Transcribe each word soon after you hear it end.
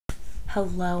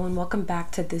Hello and welcome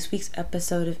back to this week's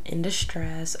episode of In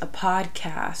Distress, a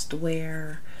podcast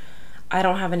where I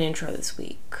don't have an intro this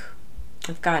week.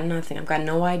 I've got nothing. I've got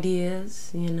no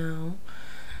ideas.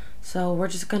 So we're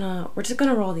just gonna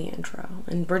roll the intro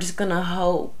and we're just gonna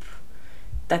hope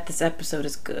that this episode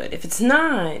is good. If it's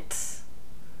not,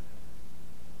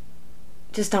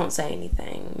 just don't say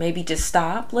anything. Maybe just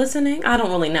stop listening. I don't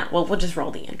really know. Well, we'll just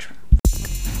roll the intro.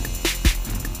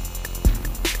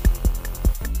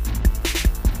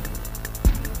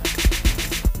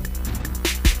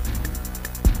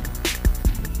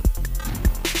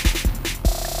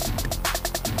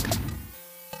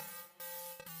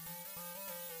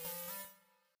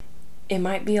 It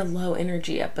might be a low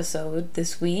energy episode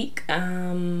this week.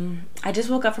 I just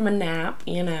woke up from a nap,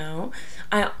 I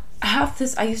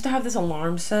used to have this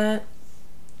alarm set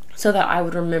so that I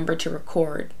would remember to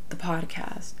record the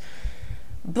podcast.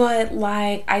 But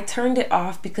I turned it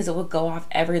off because it would go off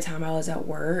every time I was at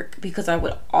work because I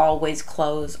would always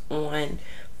close on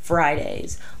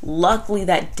Fridays. Luckily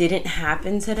that didn't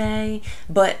happen today,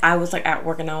 but I was at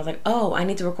work and I was like, oh, I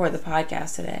need to record the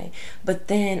podcast today. But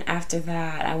then after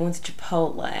that I went to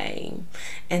Chipotle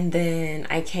and then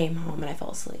I came home and I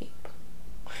fell asleep.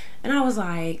 And I was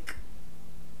like,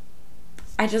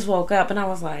 I just woke up and I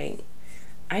was like,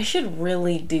 I should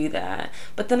really do that.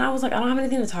 But then I was like, I don't have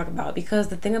anything to talk about because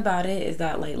the thing about it is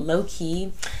that low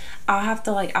key, I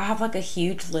have a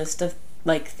huge list of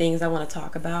things I want to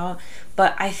talk about,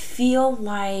 but I feel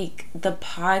like the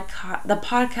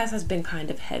podcast has been kind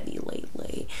of heavy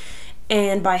lately.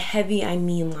 And by heavy I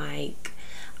mean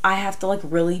I have to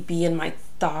really be in my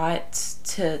thoughts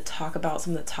to talk about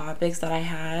some of the topics that I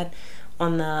had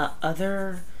on the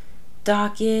other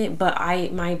docket, but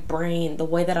my brain, the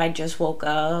way that I just woke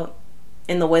up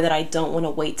and the way that I don't want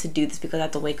to wait to do this because I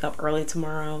have to wake up early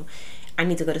tomorrow, I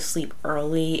need to go to sleep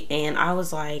early, and I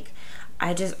was like,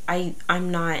 my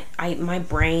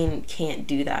brain can't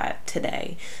do that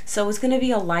today. So it's going to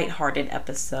be a lighthearted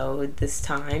episode this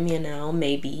time,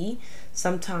 maybe.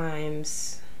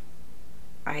 Sometimes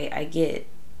I get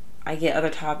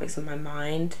other topics in my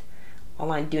mind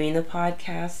while I'm doing the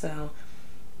podcast, so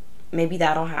maybe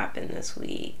that'll happen this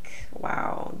week.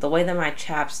 Wow, the way that my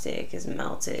chapstick is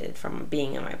melted from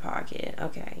being in my pocket.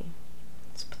 Okay,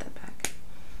 let's put that back.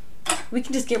 We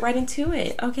can just get right into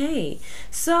it. Okay,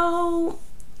 so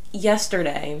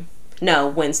Wednesday,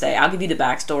 I'll give you the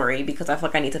backstory because I feel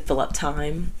like I need to fill up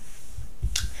time.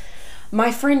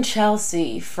 My friend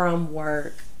Chelsea from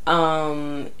work,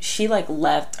 she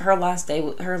left. Her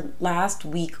last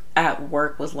week at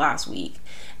work was last week,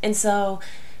 and so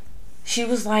she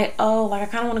was like, oh, I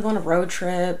kind of want to go on a road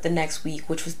trip the next week,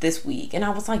 which was this week. And I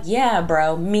was like, yeah,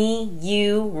 bro, me,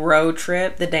 you, road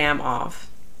trip, the damn off.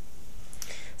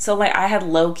 So I had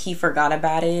low key forgot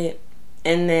about it.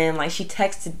 And then she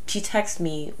texted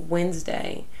me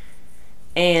Wednesday.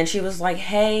 And she was like,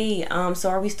 hey, so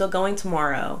are we still going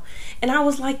tomorrow? And I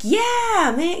was like,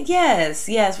 yeah, man, yes,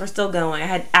 we're still going. I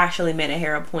had actually made a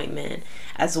hair appointment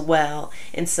as well.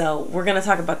 And so we're going to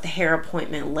talk about the hair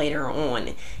appointment later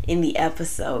on in the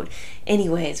episode.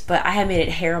 Anyways, but I had made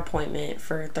a hair appointment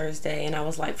for Thursday, and I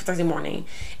was like, for Thursday morning.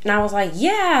 And I was like,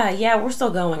 yeah, we're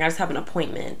still going. I just have an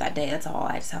appointment that day. That's all.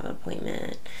 I just have an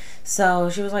appointment. So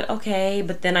she was like, okay,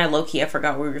 but then I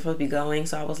forgot where we were supposed to be going.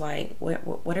 So I was like, where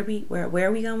are we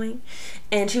going?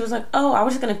 And she was like, oh, I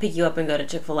was just gonna pick you up and go to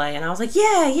Chick-fil-A. And I was like,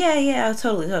 yeah,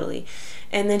 totally.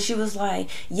 And then she was like,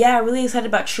 yeah, I'm really excited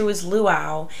about Truett's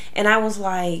Luau. And I was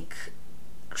like,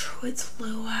 Truett's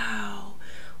Luau.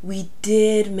 We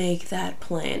did make that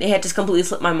plan. It had just completely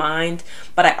slipped my mind,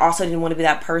 but I also didn't want to be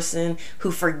that person who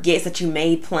forgets that you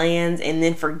made plans and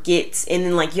then forgets, and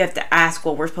then you have to ask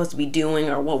what we're supposed to be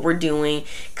doing or what we're doing,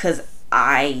 because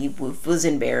I was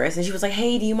embarrassed. And she was like,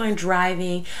 hey, do you mind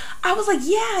driving? I was like,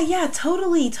 yeah,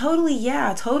 totally,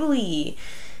 yeah, totally.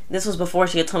 This was before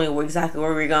she had told me exactly where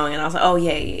we were going, and I was like, oh,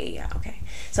 yeah, okay.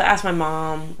 So I asked my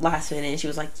mom last minute, and she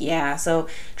was like, yeah. So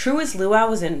Truett's Luau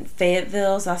was in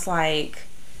Fayetteville, so that's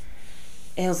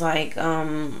it was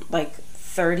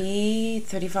 30,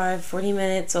 35, 40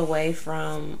 minutes away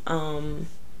from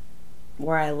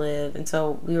where I live. And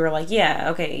so we were like, yeah,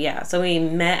 okay, yeah. So we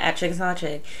met at Chicken Salad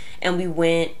Chick, and we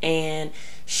went, and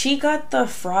she got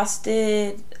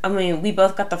we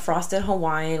both got the frosted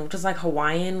Hawaiian, which is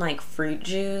Hawaiian fruit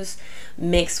juice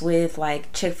mixed with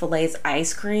Chick-fil-A's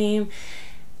ice cream.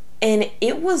 And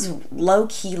it was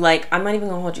low-key, I'm not even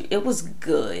gonna hold you, it was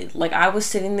good. I was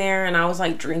sitting there and I was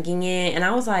drinking it, and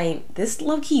I was like, this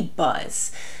low-key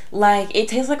buzz. It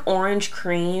tastes like orange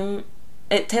cream.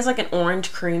 It tastes like an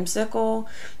orange creamsicle,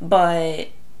 but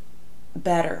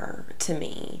better to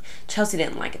me. Chelsea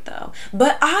didn't like it though,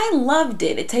 but I loved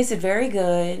it. It tasted very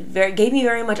good. Gave me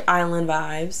very much island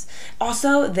vibes.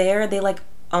 Also, there they like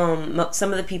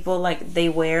some of the people like they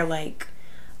wear like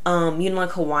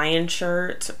like Hawaiian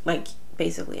shirts, like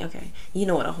basically, okay, you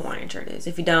know what a Hawaiian shirt is.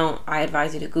 If you don't, I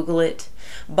advise you to Google it.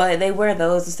 But they wear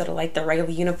those instead of like the regular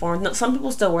uniforms. No, some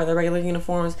people still wear the regular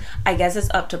uniforms. I guess it's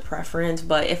up to preference,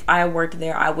 but if I worked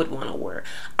there, I would want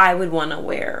to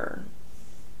wear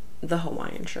the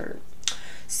Hawaiian shirt.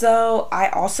 So I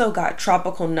also got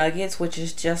tropical nuggets, which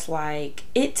is just like,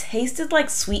 it tasted like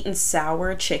sweet and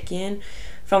sour chicken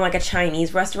from like a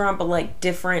Chinese restaurant, but like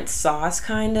different sauce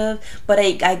kind of. But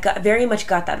I got very much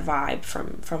got that vibe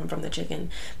from the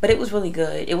chicken. But it was really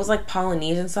good. It was like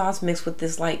Polynesian sauce mixed with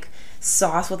this like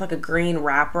sauce with like a green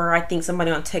wrapper. I think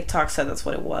somebody on TikTok said that's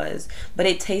what it was. But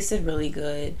it tasted really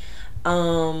good.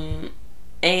 And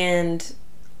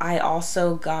I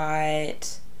also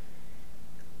got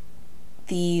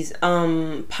these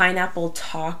pineapple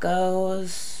chicken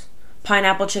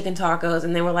tacos,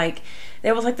 and there was like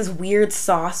this weird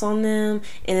sauce on them,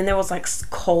 and then there was like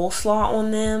coleslaw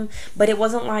on them, but it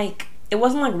wasn't like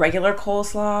regular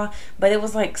coleslaw, but it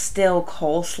was like still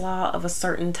coleslaw of a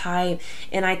certain type,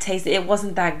 and I tasted it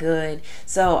wasn't that good.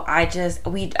 So I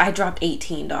dropped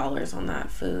 $18 on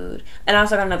that food. And I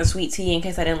also got another sweet tea in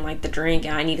case I didn't like the drink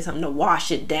and I needed something to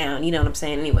wash it down, you know what I'm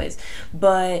saying? Anyways,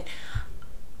 but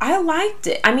I liked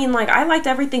it. I mean, like, I liked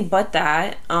everything but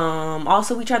that.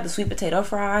 Also, we tried the sweet potato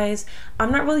fries.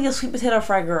 I'm not really a sweet potato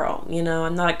fry girl, you know.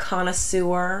 I'm not a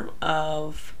connoisseur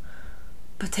of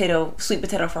sweet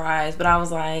potato fries, but I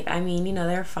was like, I mean, you know,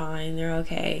 they're fine. They're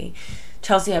okay.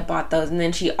 Chelsea had bought those, and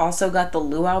then she also got the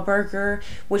luau burger,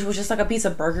 which was just like a piece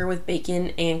of burger with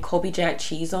bacon and Colby Jack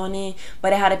cheese on it,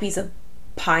 but it had a piece of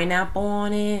pineapple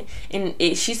on it, and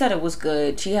she said it was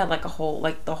good. She had like the whole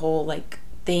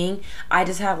thing. I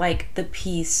just had like the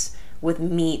piece with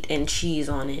meat and cheese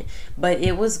on it, but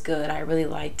it was good. I really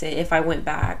liked it. If I go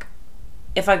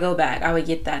back, I would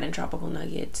get that and tropical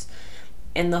nuggets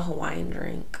and the Hawaiian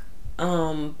drink.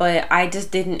 But I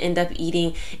just didn't end up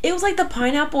eating. It was like the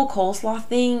pineapple coleslaw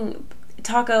thing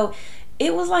taco.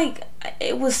 It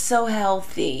was so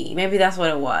healthy. Maybe that's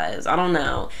what it was. I don't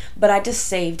know. But I just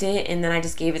saved it, and then I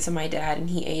just gave it to my dad, and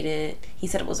he ate it. He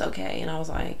said it was okay. And I was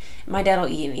like, my dad will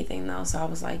eat anything though. So I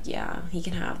was like, yeah, he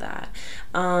can have that.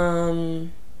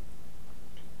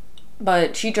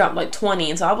 But she dropped like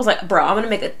 20, and so I was like, bro, I'm gonna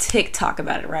make a TikTok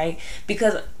about it, right?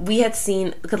 Because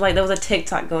like there was a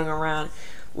TikTok going around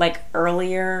like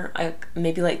earlier, like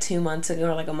maybe like 2 months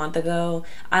ago or like a month ago.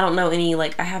 I don't know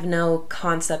I have no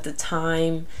concept of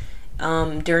time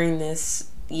during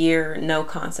this year. No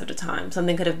concept of time.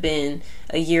 Something could have been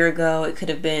a year ago, it could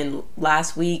have been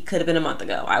last week, could have been a month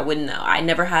ago. I wouldn't know. I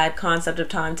never had concept of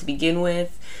time to begin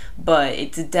with, but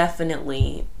it's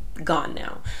definitely gone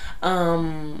now.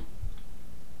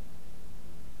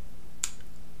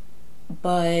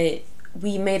 But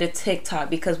we made a TikTok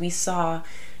because we saw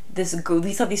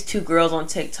these two girls on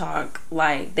TikTok,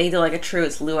 like they did like a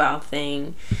Truett's Luau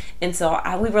thing, and so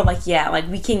we were like, yeah, like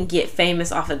we can get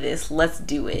famous off of this, let's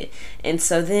do it. And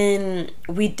so then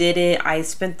we did it. I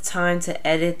spent the time to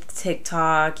edit the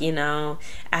TikTok, you know,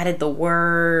 added the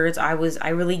words. I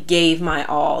really gave my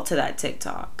all to that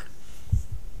TikTok.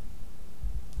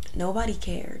 Nobody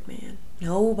cared, man.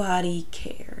 Nobody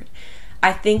cared.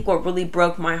 I think what really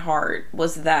broke my heart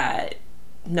was that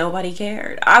nobody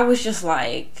cared. I was just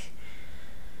like,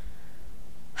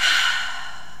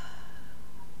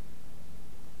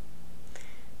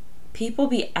 people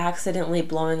be accidentally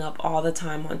blowing up all the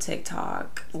time on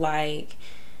TikTok, like,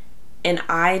 and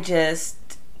I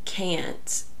just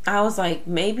can't. I was like,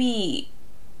 maybe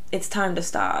it's time to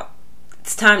stop.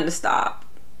 It's time to stop.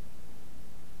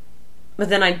 But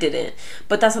then I didn't.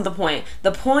 But that's not the point.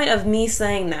 The point of me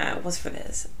saying that was for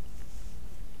this.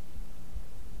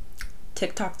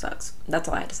 TikTok sucks. That's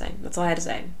all I had to say. That's all I had to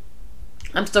say.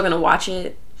 I'm still gonna watch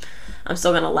it. I'm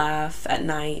still gonna laugh at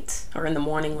night or in the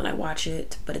morning when I watch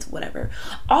it, but it's whatever.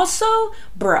 Also,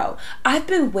 bro, I've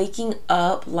been waking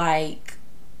up like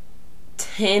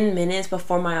 10 minutes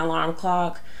before my alarm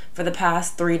clock for the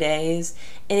past 3 days,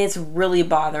 and it's really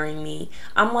bothering me.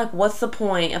 I'm like, what's the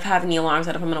point of having the alarm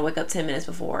set if I'm gonna wake up 10 minutes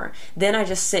before? Then I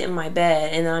just sit in my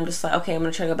bed, and then I'm just like, okay, I'm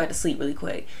gonna try to go back to sleep really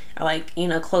quick. I like, you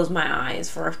know, close my eyes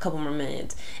for a couple more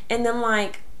minutes, and then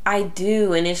like I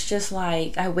do, and it's just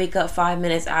like I wake up 5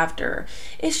 minutes after.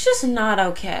 It's just not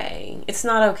okay. It's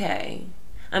not okay.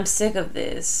 I'm sick of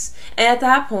this. And at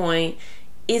that point,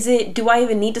 do I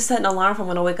even need to set an alarm if I'm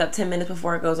going to wake up 10 minutes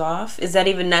before it goes off? Is that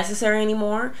even necessary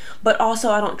anymore? But also,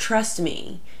 I don't trust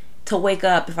me. to wake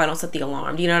up if I don't set the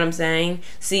alarm. Do you know what I'm saying?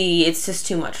 See, it's just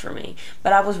too much for me.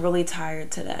 But I was really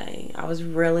tired today. I was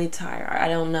really tired. I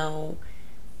don't know.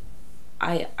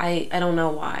 I don't know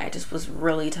why. I just was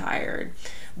really tired.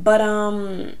 But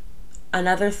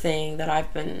another thing that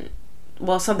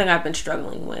something I've been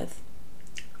struggling with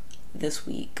this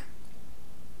week.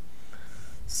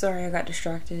 Sorry, I got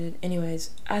distracted.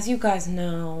 Anyways, as you guys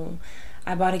know,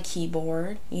 I bought a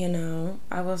keyboard, you know.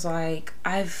 I was like,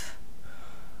 I've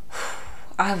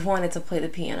wanted to play the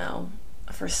piano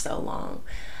for so long.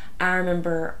 I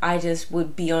remember I just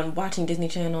would be on watching Disney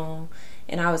Channel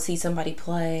and I would see somebody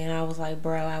play and I was like,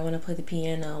 bro, I want to play the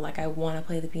piano. Like, I want to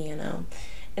play the piano.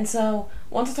 And so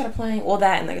once I started playing, well,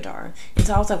 that and the guitar. And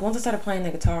so I was like, once I started playing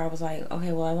the guitar, I was like,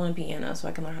 okay, well, I want a piano so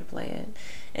I can learn how to play it.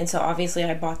 And so obviously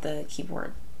I bought the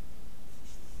keyboard.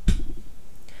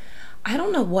 I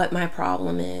don't know what my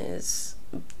problem is,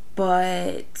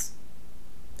 but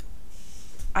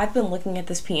I've been looking at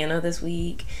this piano this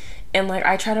week and like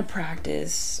I try to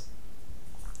practice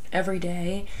every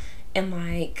day, and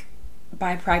like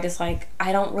by practice, like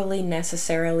I don't really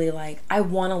necessarily like, I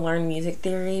want to learn music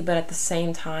theory, but at the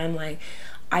same time, like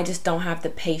I just don't have the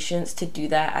patience to do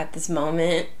that at this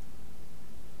moment.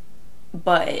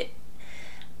 But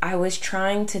I was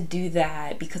trying to do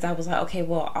that because I was like, okay,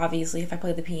 well, obviously if I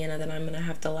play the piano, then I'm gonna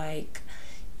have to like,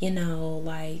 you know,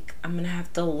 like I'm gonna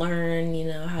have to learn, you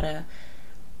know, how to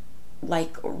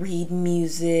like read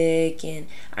music, and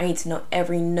I need to know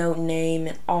every note name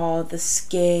and all the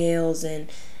scales. And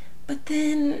but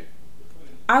then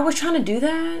I was trying to do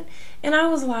that and I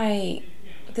was like,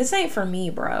 this ain't for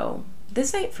me, bro.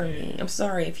 This ain't for me. I'm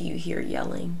sorry if you hear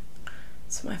yelling.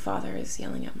 So my father is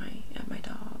yelling at my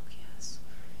dog. Yes,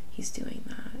 he's doing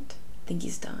that. I think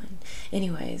he's done.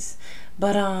 Anyways,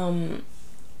 but I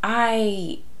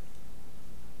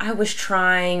was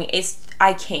trying.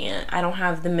 I can't. I don't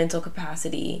have the mental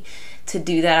capacity to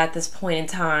do that at this point in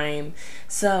time.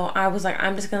 So I was like,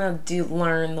 I'm just gonna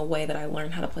learn the way that I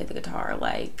learned how to play the guitar.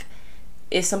 Like,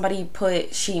 if somebody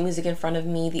put sheet music in front of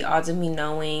me, the odds of me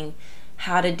knowing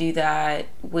how to do that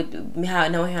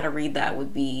knowing how to read that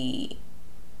would be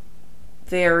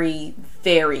very,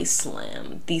 very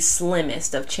slim. The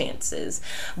slimmest of chances.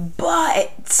 But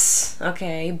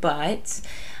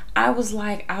I was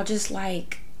like, okay,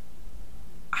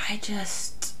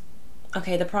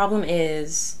 the problem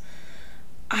is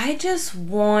I just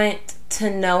want to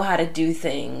know how to do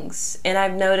things. And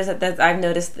I've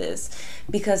noticed this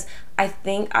because I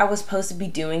think I was supposed to be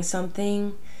doing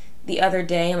something the other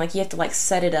day, and like you have to like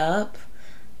set it up.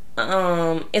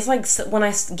 It's like when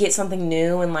I get something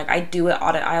new and like I do it,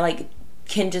 I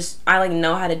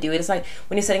know how to do it. It's like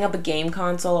when you're setting up a game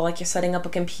console, or like you're setting up a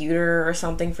computer or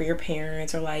something for your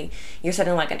parents, or like you're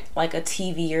setting like a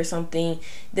TV or something.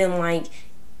 Then like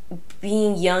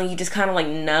being young, you just kind of like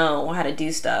know how to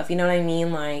do stuff. You know what I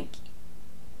mean? Like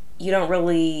you don't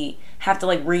really have to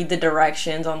like read the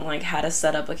directions on like how to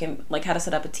set up a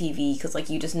TV, because like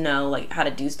you just know like how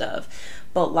to do stuff.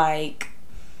 But like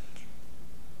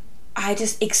I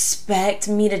just expect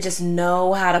me to just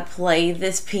know how to play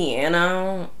this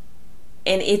piano,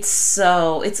 and it's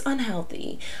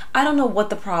unhealthy. I don't know what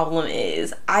the problem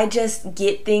is. I just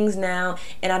get things now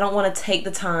and I don't want to take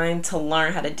the time to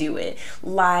learn how to do it.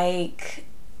 Like,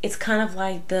 it's kind of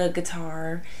like the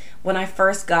guitar. When I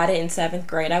first got it in 7th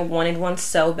grade, I wanted one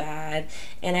so bad,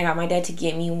 and I got my dad to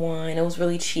get me one. It was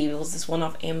really cheap. It was this one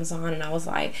off Amazon, and I was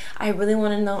like, I really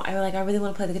want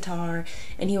to play the guitar.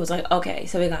 And he was like, okay,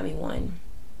 so he got me one.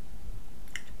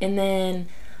 And then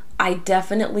I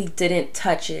definitely didn't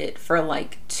touch it for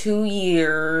like 2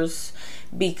 years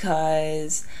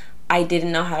because I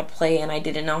didn't know how to play, and I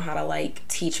didn't know how to like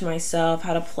teach myself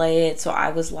how to play it. So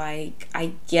I was like,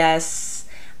 I just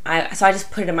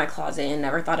put it in my closet and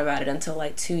never thought about it until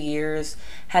like 2 years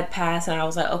had passed, and I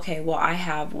was like, okay, well, I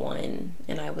have one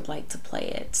and I would like to play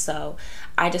it. So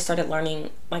I just started learning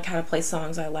like how to play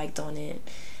songs I liked on it.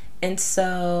 And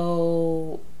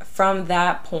so from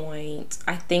that point,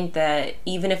 I think that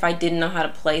even if I didn't know how to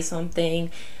play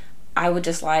something, I would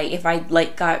just like, if I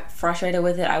like got frustrated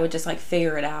with it, I would just like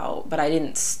figure it out. But I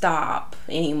didn't stop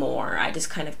anymore. I just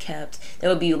kind of kept, there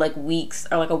would be like weeks,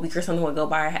 or like a week or something would go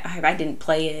by, I didn't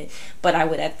play it, but I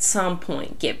would at some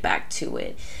point get back to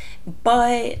it.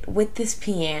 But with this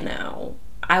piano,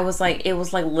 I was like, it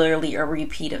was like literally a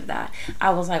repeat of that. I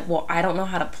was like, well, I don't know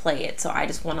how to play it, so I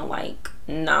just want to like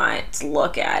not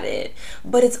look at it.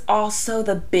 But it's also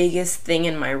the biggest thing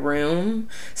in my room,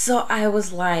 so I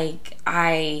was like,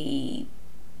 I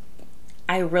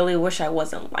I really wish I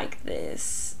wasn't like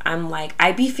this. I'm like,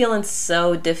 I be feeling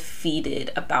so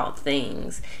defeated about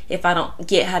things if I don't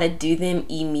get how to do them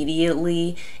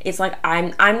immediately. It's like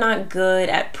I'm not good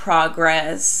at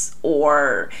progress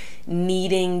or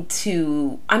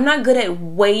I'm not good at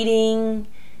waiting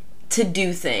to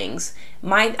do things.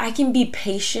 I can be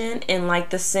patient in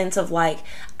like the sense of like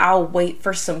I'll wait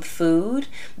for some food,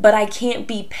 but I can't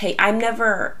be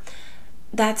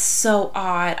that's so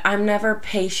odd. I'm never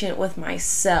patient with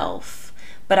myself,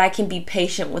 but I can be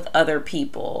patient with other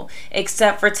people.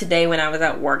 Except for today when I was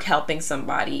at work helping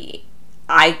somebody.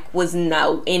 I was in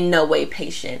no way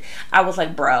patient. I was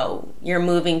like, bro, you're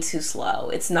moving too slow.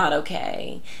 It's not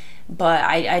okay. But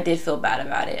I did feel bad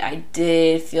about it. I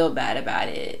did feel bad about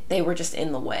it. They were just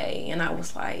in the way. And I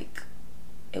was like,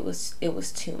 it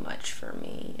was too much for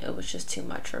me. It was just too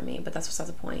much for me. But that's besides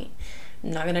the point.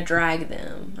 I'm not gonna drag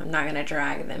them. I'm not gonna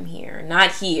drag them here.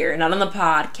 Not here. Not on the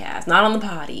podcast. Not on the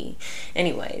potty.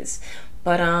 Anyways.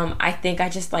 But I think I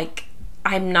just like,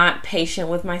 I'm not patient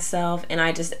with myself, and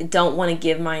I just don't want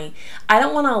to I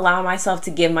don't want to allow myself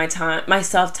to give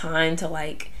myself time to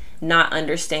like not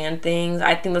understand things.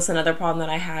 I think that's another problem that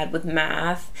I had with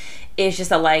math. It's just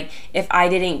that like if I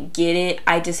didn't get it,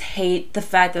 I just hate the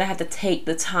fact that I have to take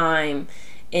the time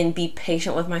and be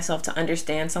patient with myself to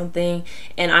understand something,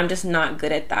 and I'm just not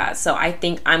good at that. So I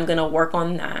think I'm gonna work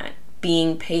on that,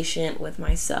 being patient with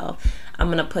myself. I'm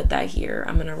gonna put that here.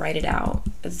 I'm gonna write it out.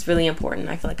 It's really important.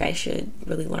 I feel like I should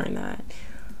really learn that.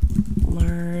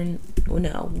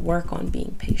 Work on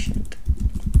being patient.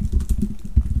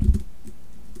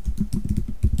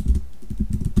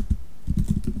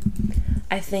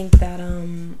 I think that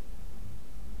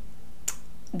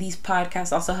these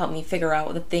podcasts also help me figure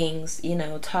out the things,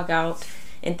 talk out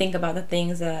and think about the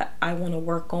things that I want to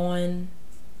work on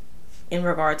in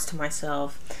regards to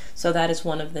myself. So that is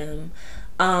one of them.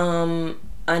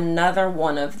 Another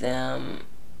one of them,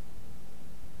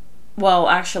 well,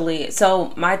 actually,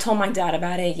 so I told my dad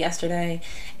about it yesterday,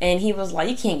 and he was like,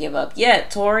 you can't give up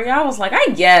yet, Tori. I was like,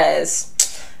 I guess.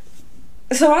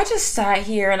 So I just sat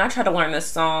here and I tried to learn this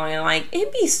song, and like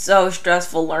it'd be so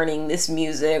stressful learning this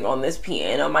music on this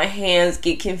piano. My hands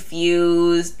get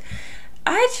confused.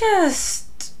 I'd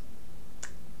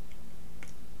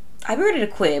be ready to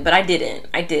quit, but I didn't.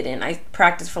 I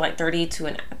practiced for like 30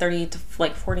 to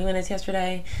 40 minutes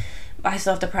yesterday. I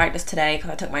still have to practice today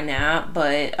because I took my nap.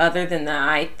 But other than that,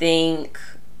 I think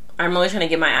I'm really trying to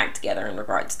get my act together in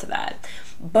regards to that.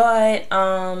 But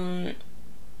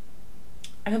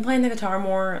I've been playing the guitar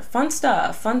more. Fun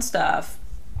stuff.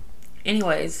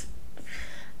 Anyways,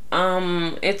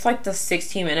 it's like the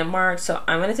 16-minute mark, so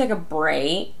I'm gonna take a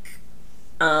break.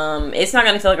 It's not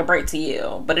gonna feel like a break to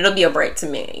you, but it'll be a break to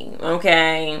me,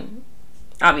 okay?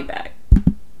 I'll be back.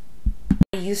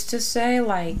 I used to say,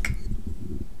 like,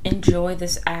 enjoy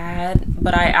this ad,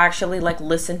 but I actually, like,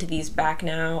 listen to these back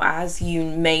now. As you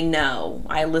may know,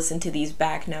 I listen to these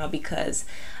back now because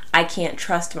I can't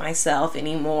trust myself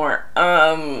anymore.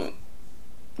 But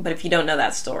if you don't know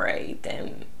that story,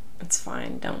 then it's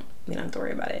fine. Don't have to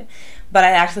worry about it. But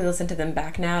I actually listen to them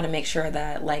back now to make sure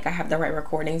that like I have the right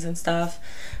recordings and stuff.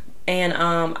 And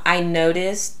I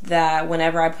noticed that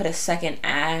whenever I put a second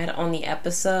ad on the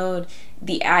episode,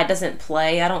 the ad doesn't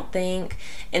play, I don't think.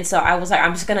 And so I was like,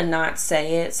 I'm just gonna not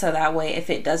say it, so that way if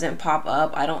it doesn't pop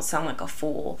up, I don't sound like a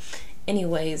fool.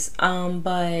 Anyways,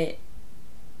 but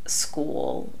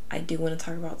school. I do want to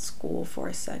talk about school for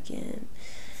a second.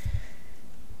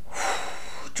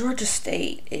 Georgia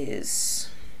State is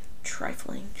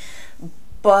trifling,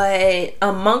 but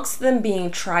amongst them being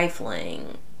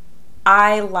trifling,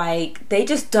 they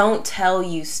just don't tell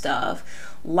you stuff.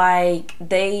 Like,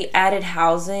 they added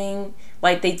housing,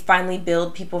 like they finally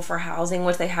billed people for housing,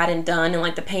 which they hadn't done, and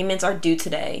like the payments are due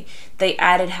today. They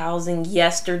added housing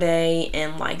yesterday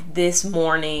and like this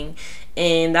morning,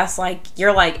 and that's like,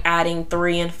 you're like adding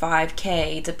 $3,000 and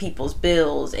 $5,000 to people's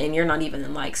bills, and you're not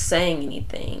even like saying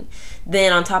anything.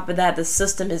 Then on top of that, the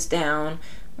system is down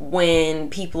when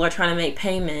people are trying to make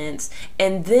payments.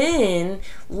 And then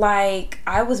like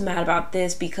I was mad about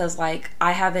this because like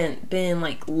I haven't been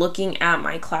like looking at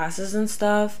my classes and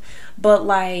stuff, but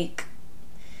like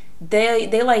they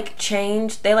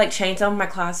changed some of my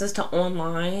classes to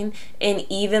online, and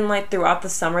even like throughout the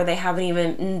summer they haven't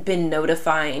even been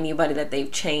notifying anybody that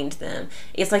they've changed them.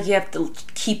 It's like you have to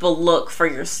keep a look for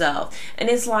yourself, and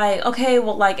it's like, okay,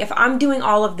 well, like if I'm doing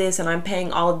all of this and I'm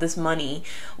paying all of this money,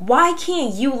 why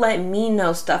can't you let me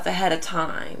know stuff ahead of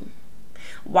time?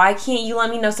 Why can't you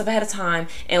let me know stuff ahead of time?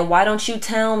 And why don't you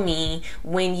tell me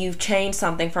when you've changed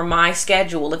something for my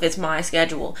schedule if it's my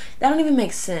schedule? That don't even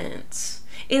make sense.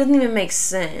 It doesn't even make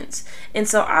sense. And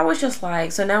so I was just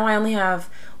like, so now I only have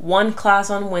one class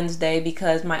on Wednesday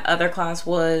because my other class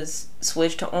was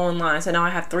switched to online. So now I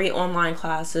have 3 online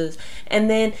classes. And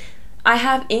then I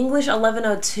have English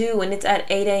 11:02 and it's at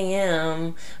 8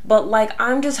 a.m. But like,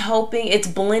 I'm just hoping it's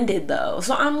blended though.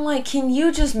 So I'm like, can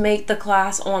you just make the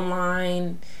class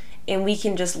online and we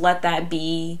can just let that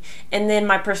be? And then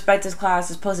my perspectives class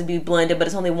is supposed to be blended, but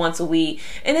it's only once a week.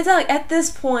 And it's like, at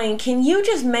this point, can you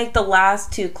just make the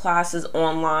last 2 classes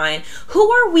online?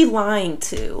 Who are we lying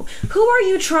to? Who are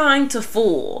you trying to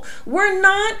fool? We're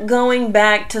not going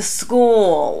back to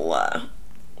school.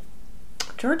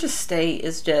 Georgia State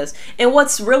is just, and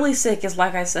what's really sick is,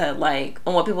 like I said, like,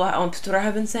 on what people on Twitter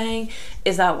have been saying,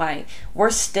 is that, like, we're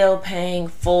still paying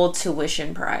full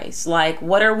tuition price. Like,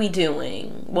 what are we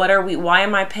doing? Why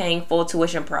am I paying full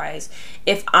tuition price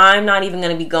if I'm not even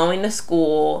going to be going to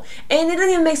school? And it doesn't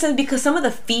even make sense because some of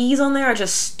the fees on there are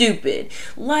just stupid.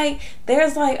 Like,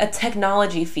 there's, like, a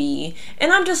technology fee,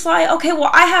 and I'm just like, okay,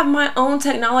 well, I have my own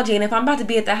technology, and if I'm about to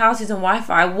be at the house using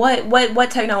Wi-Fi,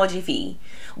 what technology fee?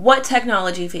 What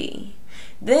technology fee?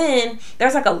 Then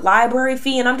there's like a library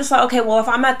fee, and I'm just like, okay, well, if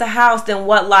I'm at the house, then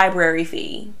what library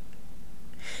fee?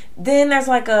 Then there's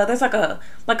what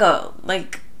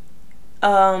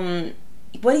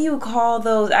do you call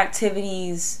those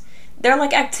activities? They're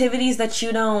like activities that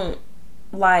you don't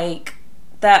like,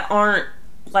 that aren't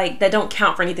like, that don't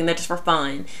count for anything, they're just for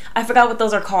fun. I forgot what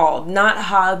those are called. Not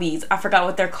hobbies. I forgot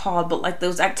what they're called, but like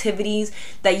those activities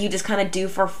that you just kind of do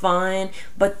for fun,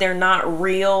 but they're not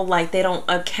real, like they don't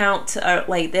account to,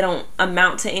 like they don't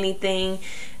amount to anything.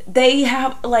 They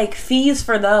have like fees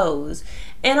for those.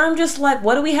 And I'm just like,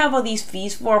 what do we have all these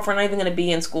fees for if we're not even going to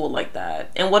be in school like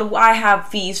that? And what do I have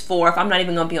fees for if I'm not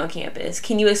even going to be on campus?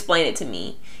 Can you explain it to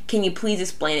me? Can you please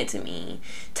explain it to me?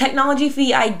 Technology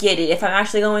fee, I get it. If I'm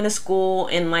actually going to school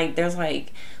and like there's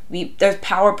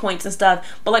PowerPoints and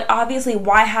stuff, but like obviously,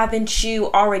 why haven't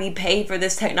you already paid for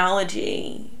this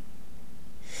technology?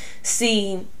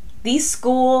 See, these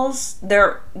schools,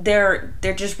 they're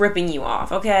just ripping you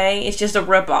off, okay? It's just a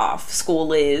rip off,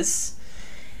 school is.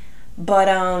 But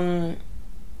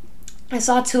I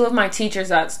saw 2 of my teachers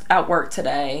at work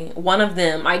today. One of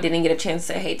them I didn't get a chance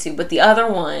to say hey to, but the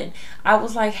other one, I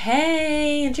was like,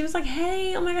 hey, and she was like,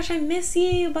 hey, oh my gosh, I miss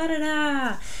you,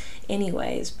 ba-da-da.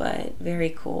 Anyways, but very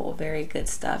cool, very good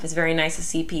stuff. It's very nice to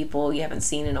see people you haven't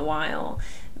seen in a while.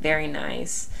 Very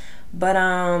nice. But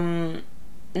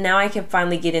now I can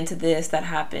finally get into this that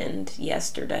happened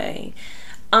yesterday.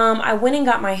 I went and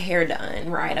got my hair done,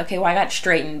 right? Okay, well, I got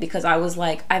straightened because I was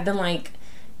like, I've been like,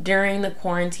 during the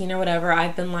quarantine or whatever,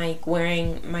 I've been like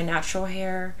wearing my natural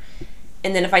hair.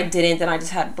 And then if I didn't, then I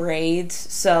just had braids.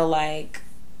 So like,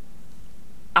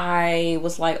 I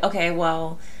was like, okay,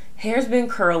 well, hair's been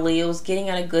curly. It was getting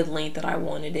at a good length that I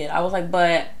wanted it. I was like,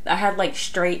 but I had like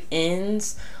straight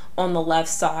ends on the left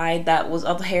side that was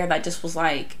of the hair that just was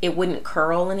like, it wouldn't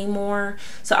curl anymore.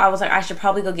 So I was like, I should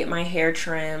probably go get my hair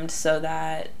trimmed so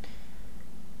that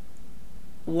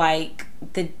like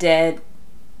the dead,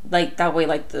 like that way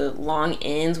like the long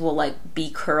ends will like be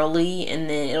curly and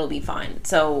then it'll be fine.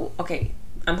 So okay,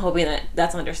 I'm hoping that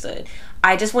that's understood.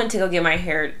 I just went to go get my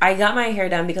hair. I got my hair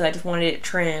done because I just wanted it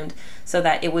trimmed so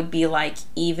that it would be like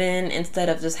even instead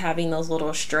of just having those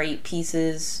little straight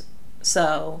pieces.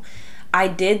 So I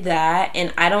did that,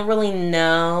 and I don't really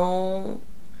know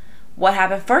what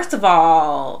happened. First of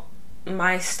all,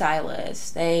 my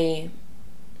stylist, they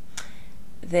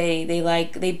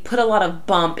put a lot of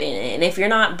bump in it. And if you're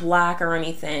not black or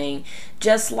anything,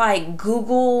 just like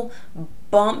Google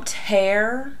bumped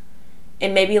hair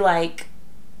and maybe like,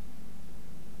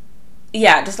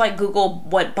 yeah, just like Google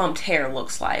what bumped hair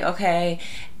looks like, okay?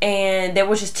 And there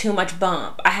was just too much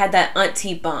bump. I had that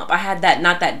auntie bump. I had that,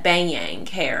 not that bang-yang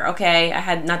hair, okay? I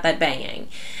had not that bang-yang.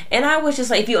 And I was just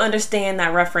like, if you understand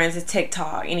that reference, it's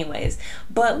TikTok anyways.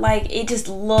 But like, it just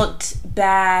looked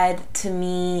bad to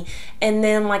me. And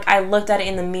then like, I looked at it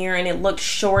in the mirror and it looked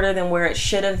shorter than where it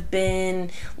should have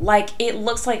been. Like, it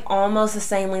looks like almost the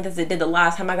same length as it did the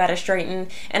last time I got it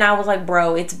straightened. And I was like,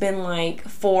 bro, it's been like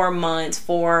 4 months.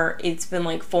 It's been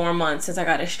like 4 months since I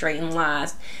got it straightened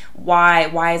last.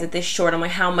 Why is it this short? I'm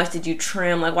like, how much did you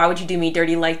trim? Like, why would you do me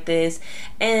dirty like this?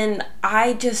 And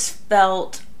I just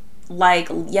felt like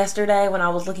yesterday when I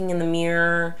was looking in the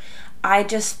mirror, I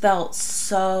just felt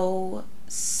so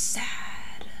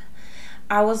sad.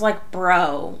 I was like,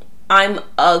 bro, I'm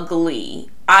ugly.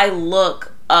 I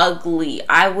look ugly.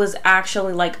 I was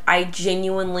actually like, I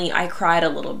cried a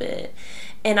little bit.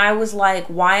 And I was like,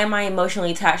 why am I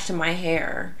emotionally attached to my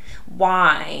hair?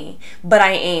 why, but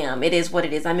I am. It is what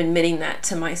it is. I'm admitting that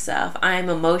to myself. I am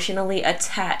emotionally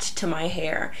attached to my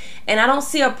hair, and I don't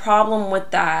see a problem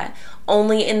with that,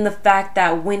 only in the fact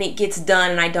that when it gets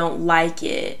done and I don't like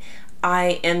it,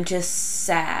 I am just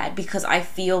sad because I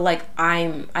feel like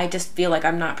I just feel like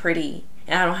I'm not pretty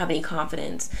and I don't have any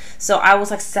confidence. So I was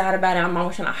like sad about it. My mom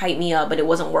was trying to hype me up, but it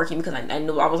wasn't working because I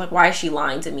knew, I was like, why is she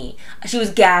lying to me? She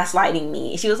was gaslighting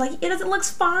me. She was like, it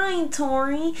looks fine,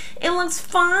 Tori. It looks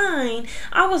fine.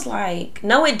 I was like,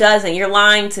 no, it doesn't. You're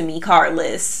lying to me,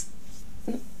 Cartless.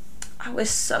 I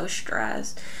was so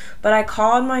stressed. But I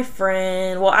called my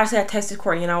friend. Well, actually, I texted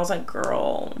Courtney and I was like,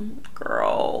 girl.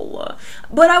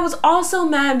 But I was also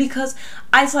mad because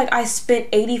I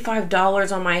spent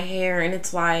 $85 on my hair, and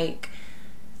it's like,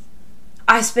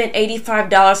 I spent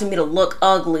 $85 for me to look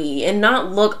ugly, and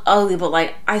not look ugly, but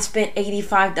like I spent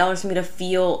 $85 for me to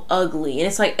feel ugly. And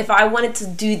it's like, if I wanted to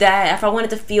do that, if I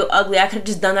wanted to feel ugly, I could have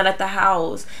just done that at the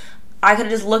house. I could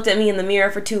have just looked at me in the mirror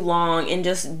for too long and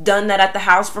just done that at the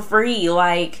house for free.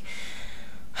 Like,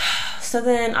 so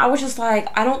then I was just like,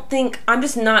 I'm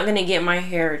just not gonna get my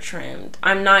hair trimmed.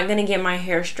 I'm not gonna get my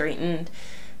hair straightened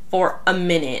for a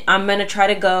minute. I'm gonna try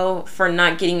to go for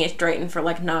not getting it straightened for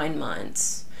like 9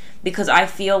 months. Because I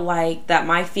feel like that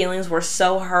my feelings were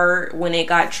so hurt when it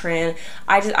got trimmed.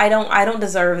 I don't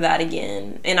deserve that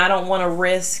again. And I don't want to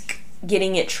risk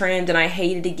getting it trimmed and I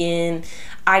hate it again.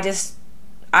 I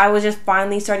was just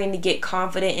finally starting to get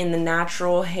confident in the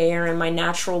natural hair and my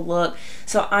natural look.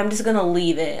 So I'm just going to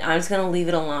leave it. I'm just going to leave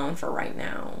it alone for right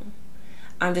now.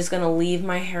 I'm just going to leave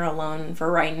my hair alone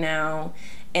for right now.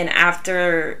 And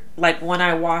after, like, when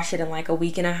I wash it in like a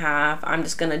week and a half, I'm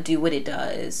just going to do what it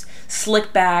does.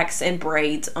 Slick backs and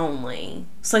braids only.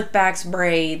 Slick backs,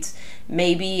 braids.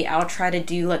 Maybe I'll try to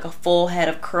do like a full head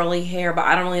of curly hair, but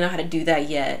I don't really know how to do that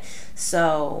yet.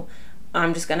 So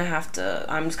I'm just going to have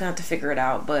to figure it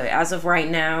out. But as of right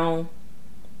now,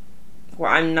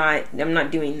 well, I'm not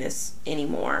doing this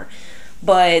anymore.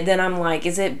 But then I'm like,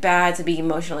 is it bad to be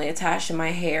emotionally attached to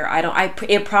my hair?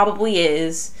 It probably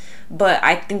is. But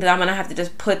I think that I'm going to have to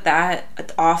just put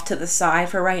that off to the side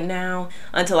for right now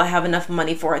until I have enough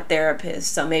money for a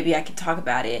therapist. So maybe I can talk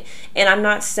about it. And I'm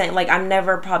not saying, like, I'm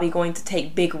never probably going to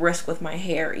take big risks with my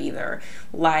hair either.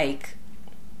 Like,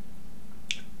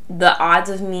 the odds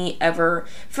of me ever...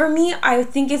 For me, I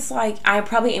think it's like, I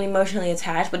probably am emotionally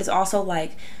attached, but it's also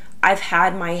like, I've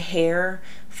had my hair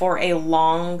for a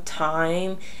long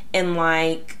time. And,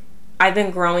 like, I've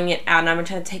been growing it out and I've been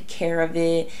trying to take care of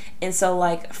it. And so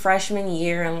like freshman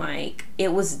year, and like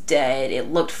it was dead.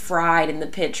 It looked fried in the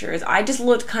pictures. I just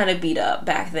looked kind of beat up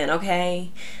back then,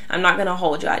 okay? I'm not gonna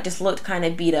hold you. I just looked kind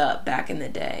of beat up back in the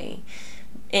day.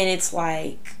 And it's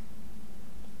like,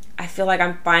 I feel like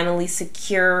I'm finally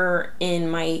secure in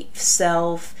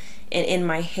myself and in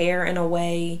my hair in a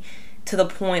way, to the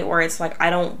point where it's like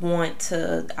I don't want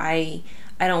to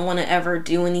ever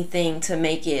do anything to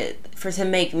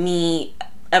make me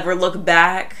ever look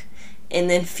back and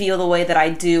then feel the way that I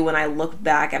do when I look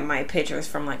back at my pictures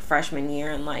from like freshman year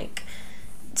and like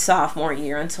sophomore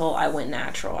year until I went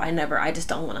natural. I never want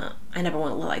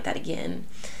to look like that again.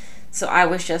 So I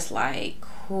was just like,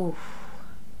 whew,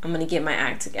 I'm gonna get my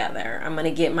act together.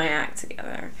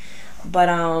 But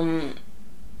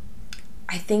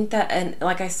I think that, and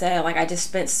like I said, like I just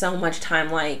spent so much time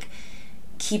like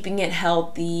keeping it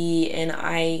healthy, and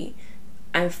I'm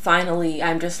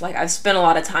just like, I've spent a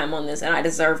lot of time on this and I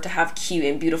deserve to have cute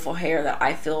and beautiful hair that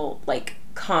I feel like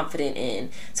confident in.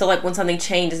 So like when something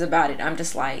changes about it, I'm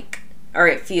just like, or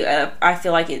I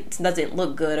feel like it doesn't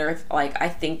look good, or if like I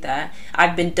think that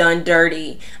I've been done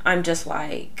dirty, I'm just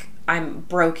like, I'm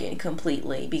broken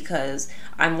completely, because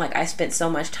I'm like, I spent so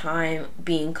much time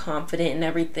being confident in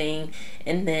everything,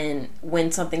 and then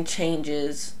when something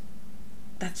changes,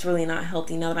 that's really not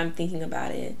healthy now that I'm thinking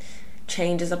about it.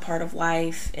 Change is a part of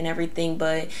life and everything,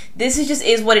 but this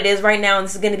is what it is right now, and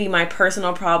this is going to be my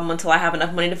personal problem until I have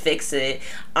enough money to fix it.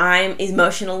 I'm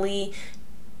emotionally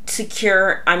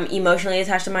secure, I'm emotionally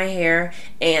attached to my hair,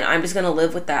 and I'm just gonna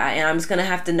live with that, and I'm just gonna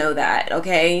have to know that,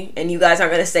 okay? And you guys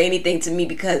aren't gonna say anything to me,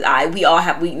 because we all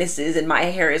have weaknesses, and my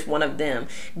hair is one of them.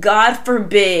 God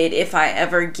forbid if I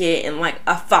ever get in like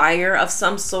a fire of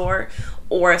some sort,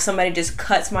 or if somebody just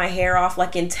cuts my hair off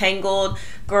like in Tangled.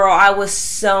 Girl, I was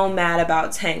so mad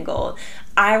about Tangled.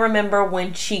 I remember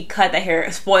when she cut the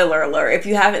hair, spoiler alert, if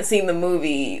you haven't seen the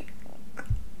movie,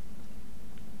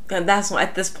 and that's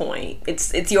at this point,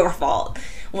 it's your fault.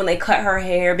 when they cut her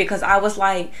hair, because I was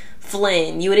like,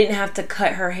 Flynn, you didn't have to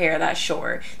cut her hair that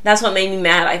short. That's what made me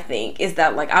mad, I think, is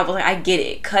that like I was like, I get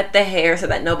it, cut the hair so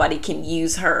that nobody can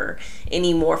use her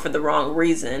anymore for the wrong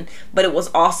reason. But it was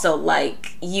also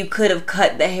like, you could have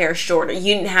cut the hair shorter.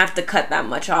 You didn't have to cut that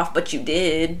much off, but you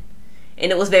did.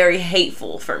 And it was very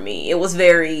hateful for me. It was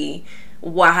very,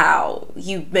 wow,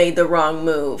 you made the wrong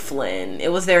move, Flynn.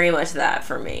 It was very much that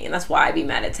for me. And that's why I'd be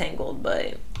mad at Tangled.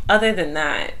 But other than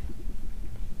that,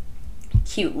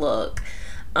 cute look.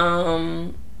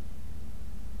 But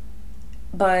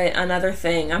another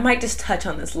thing, I might just touch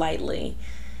on this lightly.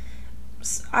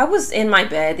 I was in my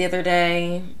bed the other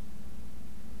day,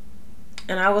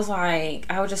 and I was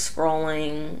just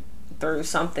scrolling through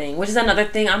something, which is another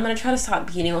thing. I'm going to try to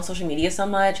stop being on social media so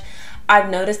much. I've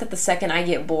noticed that the second I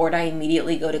get bored, I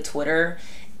immediately go to Twitter.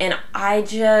 And I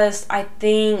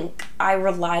think I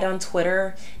relied on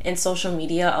Twitter and social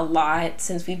media a lot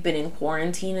since we've been in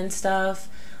quarantine and stuff,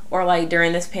 or like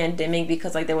during this pandemic,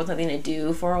 because like there was nothing to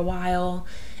do for a while.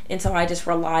 And so I just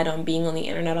relied on being on the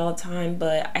internet all the time.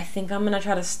 But I think I'm going to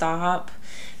try to stop,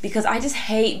 because I just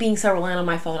hate being so reliant on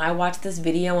my phone. I watched this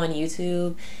video on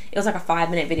YouTube. It was like a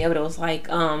 5-minute video, but it was like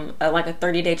a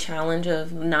 30-day challenge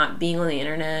of not being on the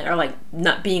internet, or like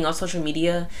not being on social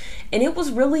media. And it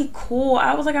was really cool.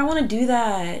 I was like, I want to do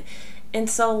that. And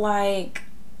so like,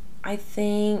 I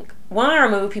think when I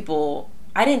remove people,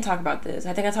 I didn't talk about this.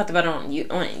 I think I talked about it on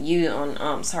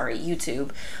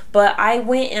YouTube. But I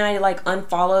went and I like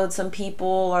unfollowed some people,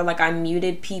 or like I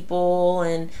muted people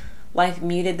and like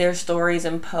muted their stories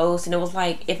and posts. And it was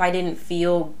like, if I didn't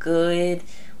feel good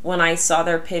when I saw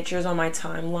their pictures on my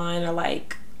timeline, or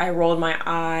like I rolled my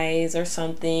eyes or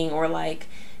something, or like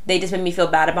they just made me feel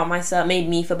bad about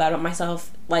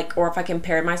myself, like, or if I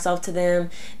compared myself to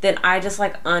them, then I just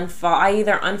like I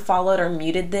either unfollowed or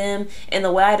muted them. And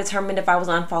the way I determined if I was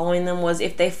unfollowing them was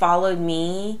if they followed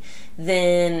me,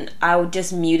 then I would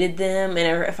just muted them.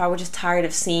 And if I was just tired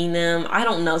of seeing them, I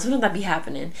don't know, sometimes that'd be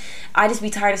happening. I just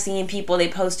be tired of seeing people, they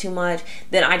post too much,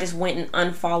 then I just went and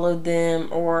unfollowed them,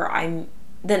 or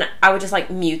then I would just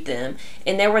like mute them.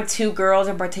 And there were 2 girls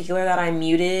in particular that I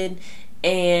muted,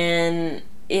 and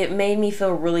it made me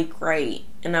feel really great,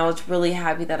 and I was really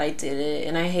happy that I did it.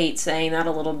 And I hate saying that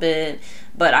a little bit,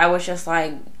 but I was just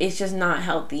like, it's just not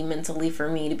healthy mentally for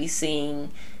me to be seeing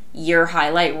your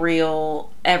highlight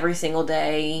reel every single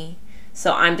day.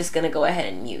 So I'm just gonna go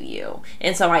ahead and mute you.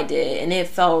 And so I did, and it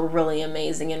felt really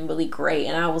amazing and really great.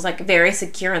 And I was like very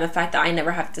secure in the fact that I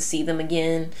never have to see them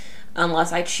again,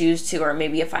 unless I choose to, or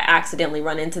maybe if I accidentally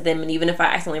run into them. And even if I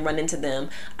accidentally run into them,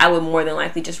 I would more than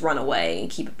likely just run away and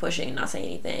keep it pushing and not say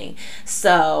anything.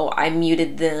 So I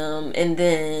muted them. And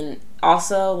then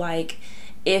also, like,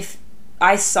 if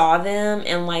I saw them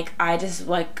and like I just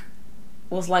like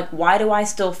was like, why do I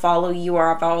still follow you?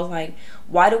 Or if I was like,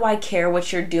 why do I care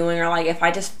what you're doing? Or like, if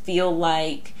I just feel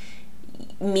like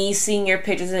me seeing your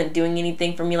pictures isn't doing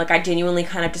anything for me, like I genuinely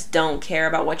kind of just don't care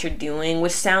about what you're doing,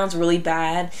 which sounds really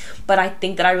bad, but I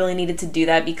think that I really needed to do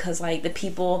that, because like the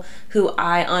people who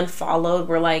I unfollowed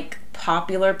were like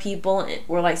popular people,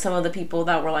 were like some of the people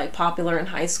that were like popular in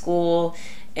high school,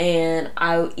 and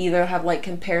I either have like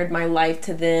compared my life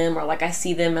to them, or like I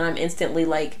see them and I'm instantly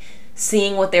like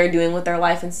seeing what they're doing with their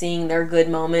life and seeing their good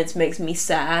moments makes me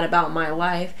sad about my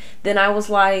life. Then I was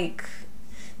like,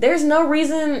 there's no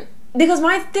reason. Because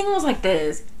my thing was like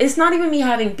this, it's not even me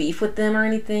having beef with them or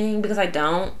anything, because I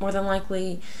don't, more than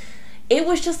likely. It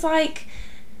was just like,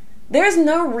 there's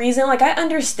no reason. Like, I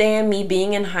understand me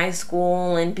being in high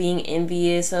school and being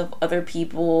envious of other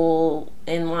people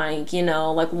and like, you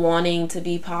know, like wanting to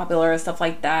be popular and stuff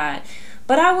like that.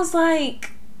 But I was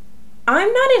like,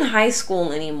 I'm not in high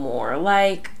school anymore.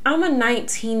 Like, I'm a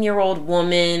 19-year-old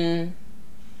woman.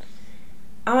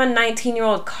 I'm a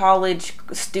 19-year-old college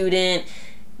student.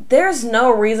 There's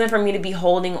no reason for me to be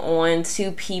holding on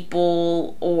to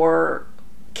people or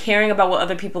caring about what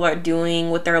other people are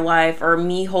doing with their life, or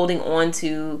me holding on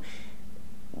to,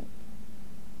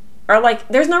 or like,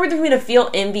 there's no reason for me to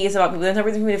feel envious about people. There's no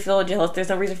reason for me to feel jealous. There's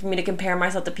no reason for me to compare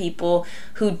myself to people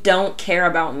who don't care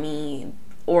about me,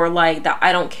 or like that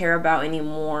I don't care about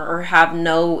anymore, or have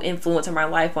no influence in my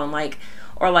life on, like,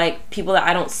 or like people that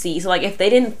I don't see. So like, if they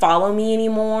didn't follow me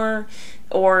anymore,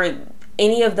 or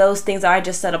any of those things that I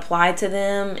just said applied to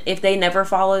them, if they never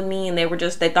followed me and they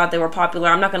thought they were popular,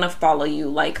 I'm not gonna follow you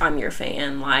like I'm your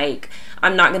fan. Like,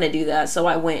 I'm not gonna do that. So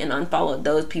I went and unfollowed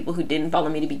those people who didn't follow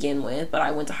me to begin with, but I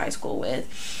went to high school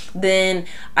with. Then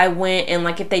I went and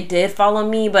like, if they did follow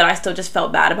me but I still just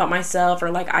felt bad about myself, or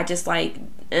like I just like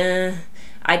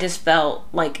I just felt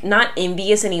like not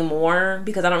envious anymore,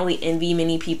 because I don't really envy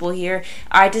many people here.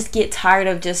 I just get tired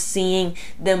of just seeing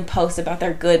them post about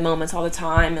their good moments all the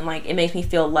time, and like it makes me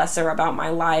feel lesser about my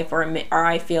life, or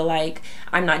I feel like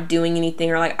I'm not doing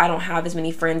anything, or like I don't have as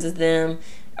many friends as them,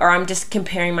 or I'm just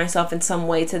comparing myself in some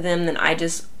way to them. Then I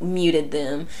just muted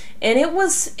them, and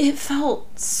it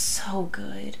felt so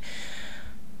good.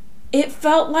 It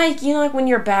felt like, you know, like when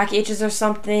your back itches or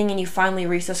something and you finally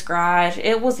reach the scratch.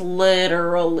 It was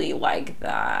literally like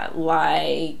that.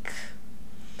 Like,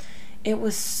 it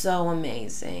was so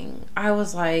amazing. I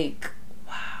was like,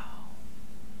 wow.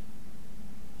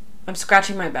 I'm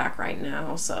scratching my back right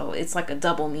now, so it's like a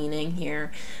double meaning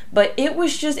here. But it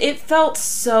was just, it felt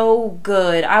so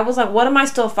good. I was like, what am I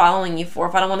still following you for?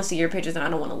 If I don't want to see your pictures, then I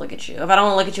don't want to look at you. If I don't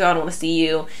want to look at you, I don't want to see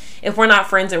you. If we're not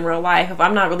friends in real life, if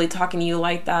I'm not really talking to you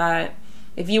like that,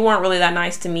 if you weren't really that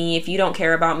nice to me, if you don't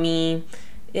care about me,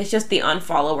 it's just the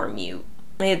unfollow or mute.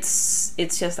 It's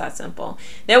just that simple.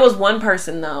 There was one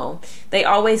person though, they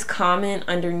always comment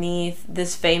underneath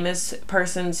this famous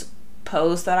person's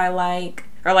post that I like,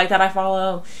 or like that I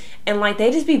follow, and like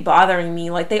they just be bothering me.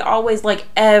 Like they always, like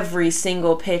every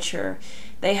single picture,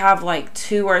 they have like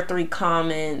 2 or 3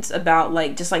 comments about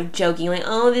like just like joking, like,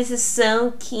 oh, this is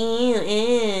so cute.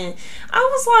 I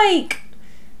was like,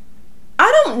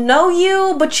 I don't know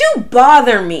you, but you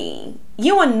bother me.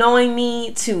 You annoying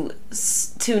me to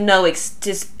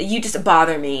you just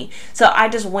bother me. So I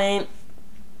just went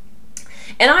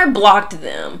and I blocked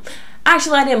them.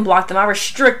 Actually, I didn't block them. I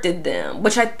restricted them,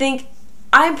 which I think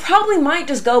I probably might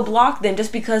just go block them,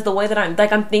 just because the way that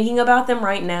I'm thinking about them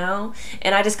right now,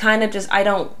 and I just kind of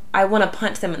I want to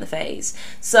punch them in the face.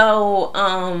 So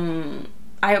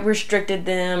I restricted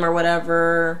them or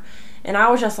whatever, and I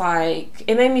was just like,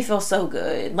 it made me feel so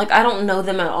good. Like I don't know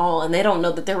them at all, and they don't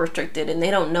know that they're restricted, and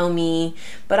they don't know me,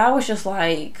 but I was just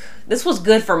like, this was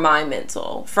good for my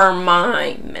mental.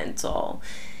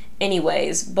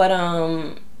 Anyways,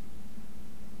 but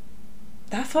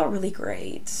that felt really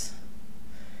great.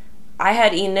 I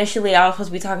was supposed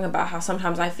to be talking about how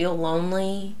sometimes I feel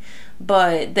lonely,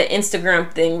 but the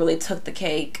Instagram thing really took the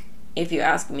cake, if you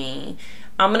ask me.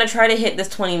 I'm gonna try to hit this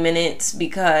 20 minutes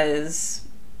because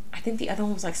I think the other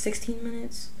one was like 16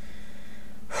 minutes.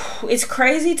 It's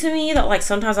crazy to me that like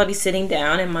sometimes I'll be sitting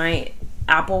down and my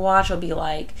Apple Watch will be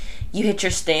like, you hit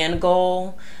your stand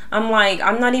goal. I'm like,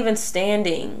 I'm not even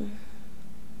standing.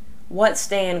 What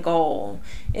stand goal?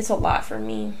 It's a lot for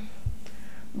me.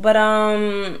 But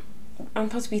I'm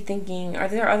supposed to be thinking, are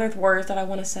there other words that I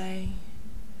want to say?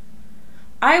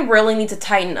 I really need to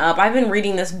tighten up. I've been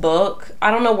reading this book. I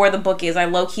don't know where the book is. I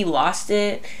low-key lost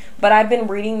it. But I've been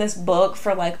reading this book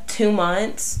for like 2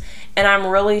 months, and I'm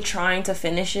really trying to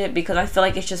finish it because I feel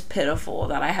like it's just pitiful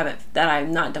that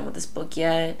I'm not done with this book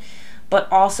yet.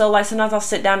 But also, like, sometimes I'll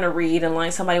sit down to read and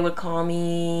like somebody would call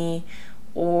me,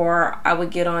 or I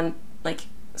would get on like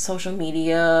social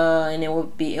media and it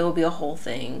would be a whole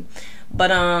thing.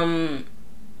 But I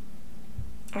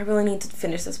really need to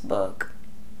finish this book.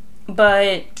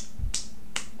 But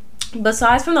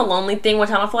besides from the lonely thing, which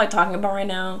I don't feel like talking about right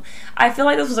now, I feel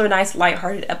like this was a nice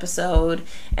lighthearted episode,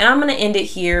 and I'm gonna end it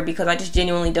here because I just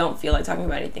genuinely don't feel like talking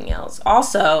about anything else.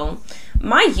 Also,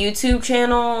 my YouTube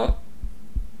channel,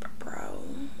 bro,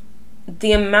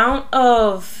 the amount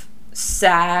of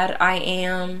sad I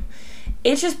am,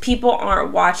 it's just people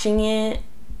aren't watching it.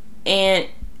 And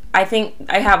I think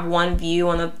I have 1 view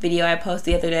on the video I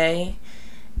posted the other day,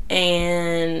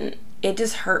 and it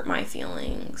just hurt my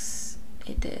feelings.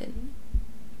 It did.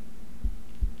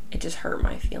 It just hurt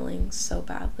my feelings so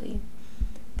badly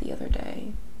the other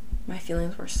day. My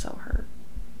feelings were so hurt.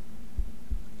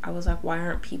 I was like, why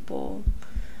aren't people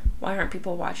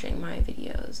watching my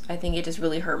videos? I think it just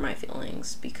really hurt my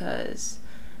feelings because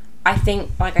I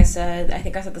think, like I said, I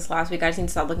think I said this last week, I just need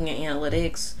to stop looking at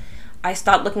analytics. I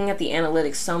stopped looking at the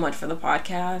analytics so much for the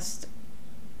podcast,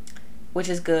 which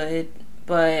is good,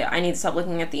 but I need to stop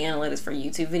looking at the analytics for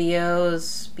YouTube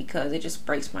videos because it just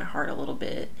breaks my heart a little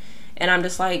bit. And I'm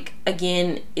just like,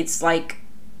 again, it's like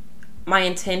my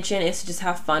intention is to just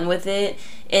have fun with it,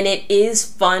 and it is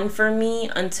fun for me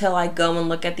until I go and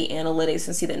look at the analytics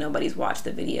and see that nobody's watched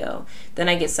the video. Then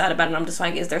I get sad about it, and I'm just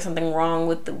like, is there something wrong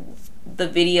with the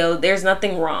video? There's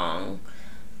nothing wrong.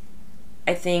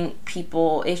 I think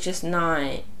people, it's just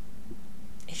not,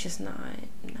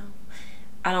 no.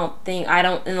 And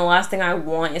the last thing I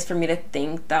want is for me to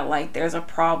think that like there's a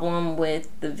problem with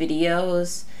the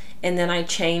videos and then I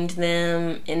change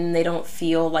them and they don't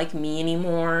feel like me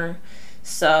anymore.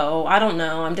 So I don't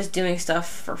know, I'm just doing stuff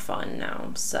for fun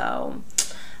now. So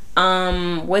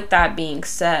with that being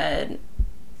said,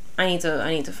 I need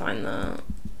to find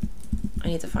I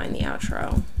need to find the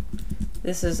outro.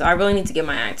 I really need to get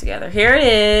my act together. Here it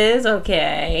is.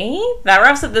 Okay. That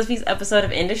wraps up this week's episode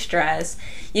of In Distress.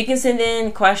 You can send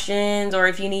in questions, or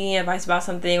if you need any advice about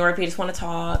something, or if you just want to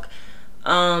talk,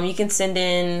 you can send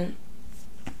in...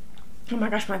 Oh my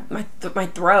gosh, my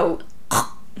throat.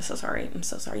 I'm so sorry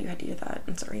you had to do that.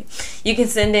 I'm sorry. You can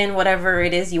send in whatever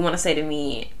it is you want to say to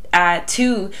me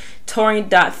to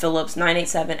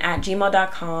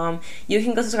tori.phillips987@gmail.com. You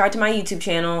can go subscribe to my YouTube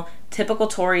channel, Typical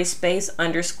Tori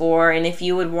 _, and if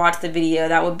you would watch the video,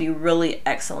 that would be really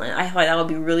excellent. I feel like that would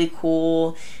be really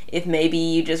cool if maybe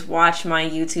you just watch my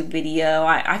YouTube video.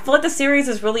 I feel like the series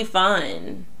is really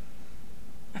fun.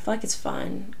 I feel like it's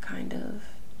fun, kind of.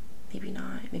 Maybe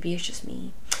not. Maybe it's just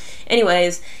me.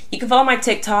 Anyways, you can follow my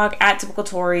TikTok at Typical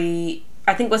Tori.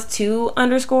 I think it was 2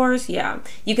 underscores. Yeah.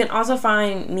 You can also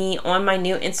find me on my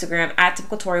new Instagram at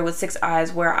Typical Tori with 6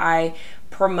 eyes, where I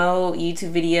promote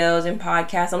YouTube videos and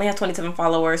podcasts. I only have 27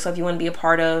 followers, so if you want to be a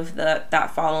part of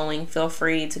that following, feel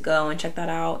free to go and check that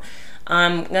out.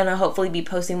 I'm gonna hopefully be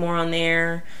posting more on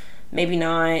there. Maybe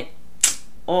not.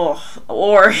 Or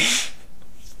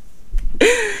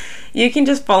you can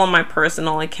just follow my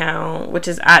personal account, which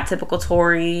is at Typical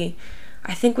Tori.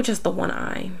 I think with just the 1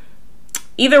 eye.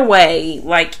 Either way,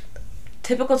 like,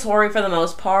 Typical Tori for the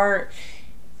most part,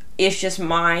 it's just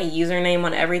my username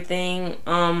on everything.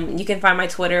 You can find my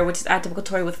Twitter, which is at Typical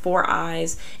Tori with 4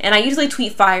 eyes. And I usually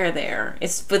tweet fire there.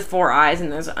 It's with 4 eyes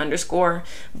and there's an underscore.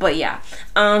 But yeah.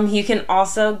 You can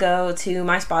also go to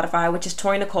my Spotify, which is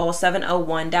Tori Nicole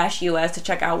 701-US, to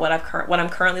check out what I'm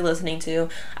currently listening to.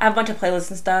 I have a bunch of playlists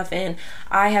and stuff, and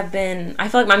I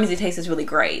feel like my music taste is really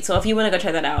great. So if you want to go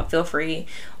check that out, feel free.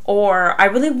 Or I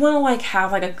really want to like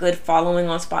have like a good following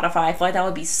on Spotify. I feel like that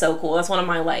would be so cool. That's one of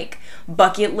my like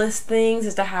bucket list things,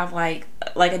 is to have like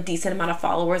a decent amount of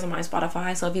followers on my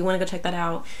Spotify. So if you want to go check that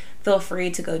out, feel free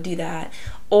to go do that.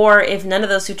 Or if none of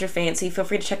those suit your fancy, feel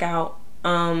free to check out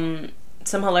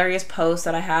some hilarious posts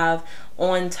that I have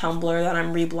on Tumblr that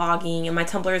I'm reblogging, and my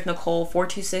Tumblr is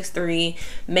Nicole4263.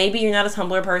 Maybe you're not a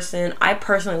Tumblr person. I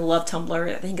personally love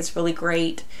Tumblr. I think it's really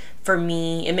great for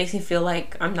me. It makes me feel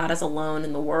like I'm not as alone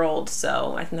in the world,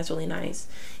 so I think that's really nice.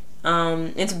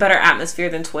 It's a better atmosphere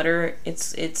than Twitter.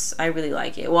 I really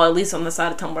like it. Well, at least on the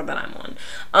side of Tumblr that I'm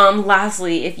on.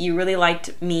 Lastly, if you really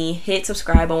liked me, hit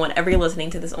subscribe on whatever you're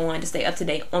listening to this on to stay up to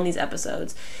date on these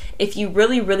episodes. If you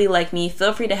really, really like me,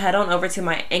 feel free to head on over to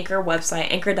my Anchor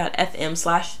website,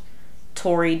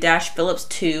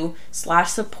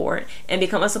 anchor.fm/Tori-Phillips2/support, and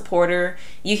become a supporter.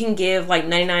 You can give like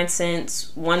 99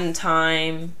 cents one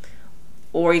time,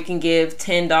 or you can give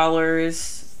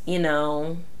 $10,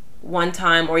 one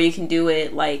time, or you can do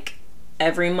it like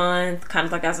every month, kind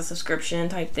of like as a subscription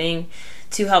type thing,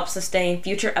 to help sustain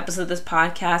future episodes of this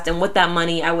podcast. And with that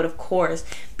money, I would of course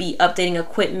be updating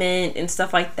equipment and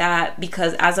stuff like that,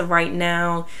 because as of right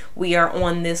now, we are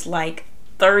on this like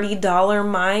 $30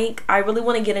 mic. I really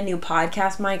want to get a new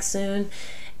podcast mic soon,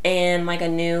 and like a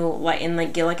new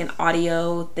get like an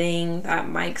audio thing that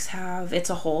mics have. It's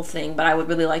a whole thing, but I would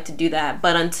really like to do that.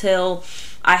 But until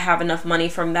I have enough money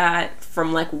from that,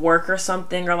 from like work or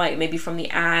something, or like maybe from the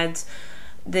ads,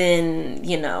 then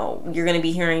you're gonna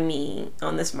be hearing me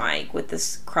on this mic with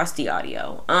this crusty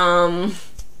audio.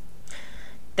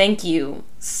 Thank you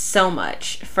so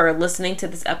much for listening to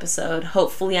this episode.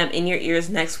 Hopefully I'm in your ears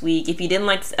next week. If you didn't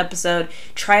like this episode,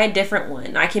 try a different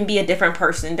one. I can be a different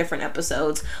person in different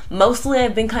episodes. Mostly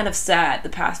I've been kind of sad the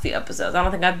past few episodes. I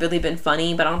don't think I've really been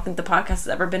funny, but I don't think the podcast has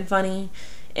ever been funny,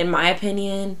 in my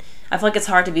opinion. I feel like it's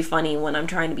hard to be funny when I'm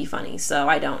trying to be funny, so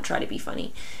I don't try to be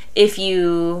funny. If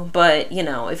you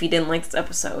didn't like this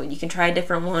episode, you can try a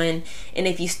different one. And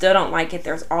if you still don't like it,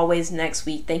 there's always next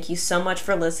week. Thank you so much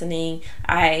for listening.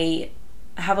 I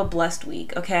have a blessed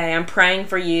week, okay? I'm praying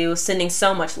for you, sending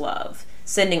so much love,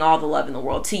 sending all the love in the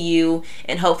world to you,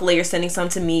 and hopefully you're sending some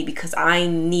to me, because I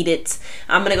need it.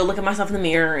 I'm gonna go look at myself in the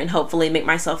mirror and hopefully make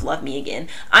myself love me again.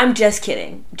 I'm just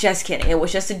kidding. It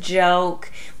was just a joke.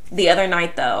 The other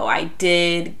night though, I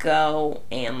did go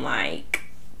and I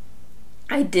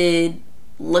did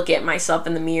look at myself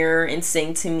in the mirror and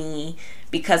sing to me,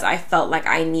 because I felt like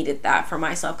I needed that for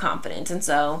my self-confidence. And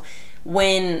so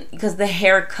because the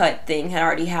haircut thing had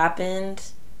already happened,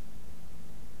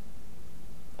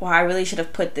 well, I really should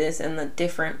have put this in the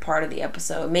different part of the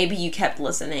episode. Maybe you kept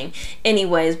listening.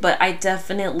 Anyways, but I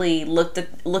definitely looked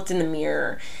in the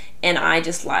mirror, and I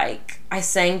just I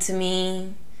sang to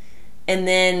me, And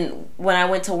then when I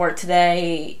went to work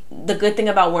today, the good thing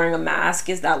about wearing a mask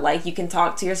is that, like, you can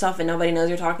talk to yourself and nobody knows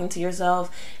you're talking to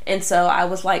yourself. And so I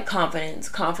was like, confidence,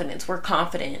 confidence, we're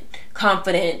confident,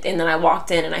 confident. And then I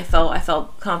walked in and I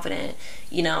felt confident.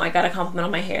 You know, I got a compliment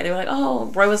on my hair. They were like, oh,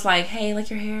 Roy was like, hey, like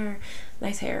your hair,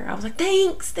 nice hair. I was like,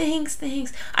 thanks.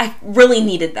 I really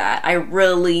needed that.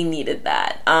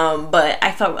 But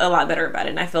I felt a lot better about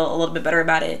it, and I feel a little bit better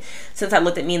about it since I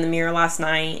looked at me in the mirror last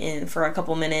night and for a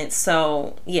couple minutes.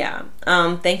 So yeah,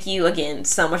 thank you again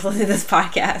so much for listening to this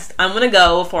podcast. I'm gonna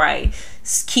go before I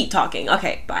keep talking.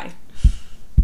 Okay, bye.